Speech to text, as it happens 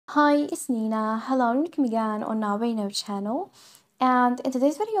Hi, it's Nina. Hello and welcome again on nowiknow channel. And in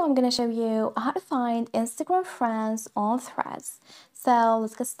today's video, I'm gonna show you how to find Instagram friends on Threads. So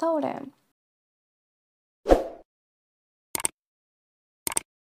let's get started.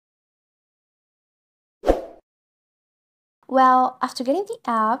 Well, after getting the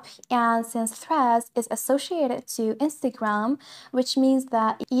app, and since Threads is associated to Instagram, which means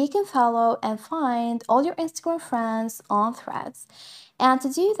that you can follow and find all your Instagram friends on Threads. And to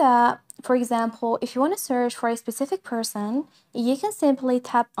do that, for example, if you want to search for a specific person, you can simply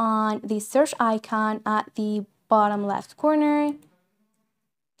tap on the search icon at the bottom left corner.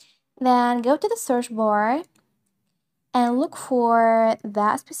 Then go to the search bar and look for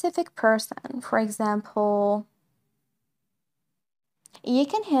that specific person. For example, you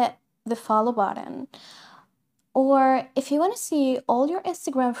can hit the follow button. Or if you want to see all your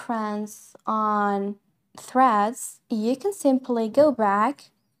Instagram friends on Threads, you can simply go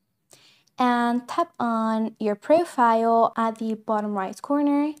back and tap on your profile at the bottom right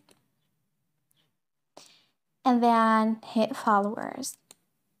corner and then hit followers.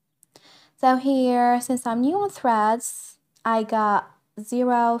 So here, since I'm new on Threads, I got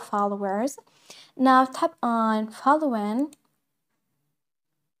 0 followers. Now tap on following.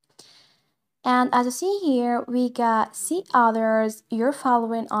 And as you see here, we got see others you're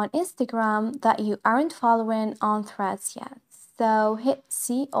following on Instagram that you aren't following on Threads yet. So hit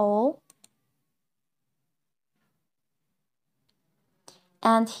see all.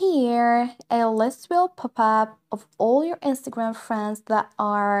 And here, a list will pop up of all your Instagram friends that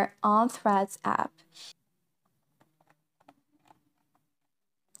are on Threads app.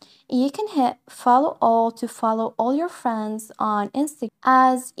 You can hit follow all to follow all your friends on Instagram,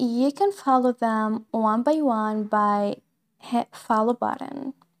 as you can follow them one by one by hit follow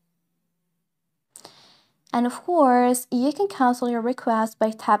button. And of course, you can cancel your request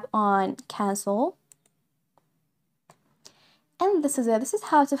by tap on cancel. And this is it. This is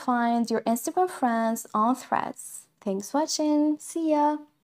how to find your Instagram friends on Threads. Thanks for watching. See ya.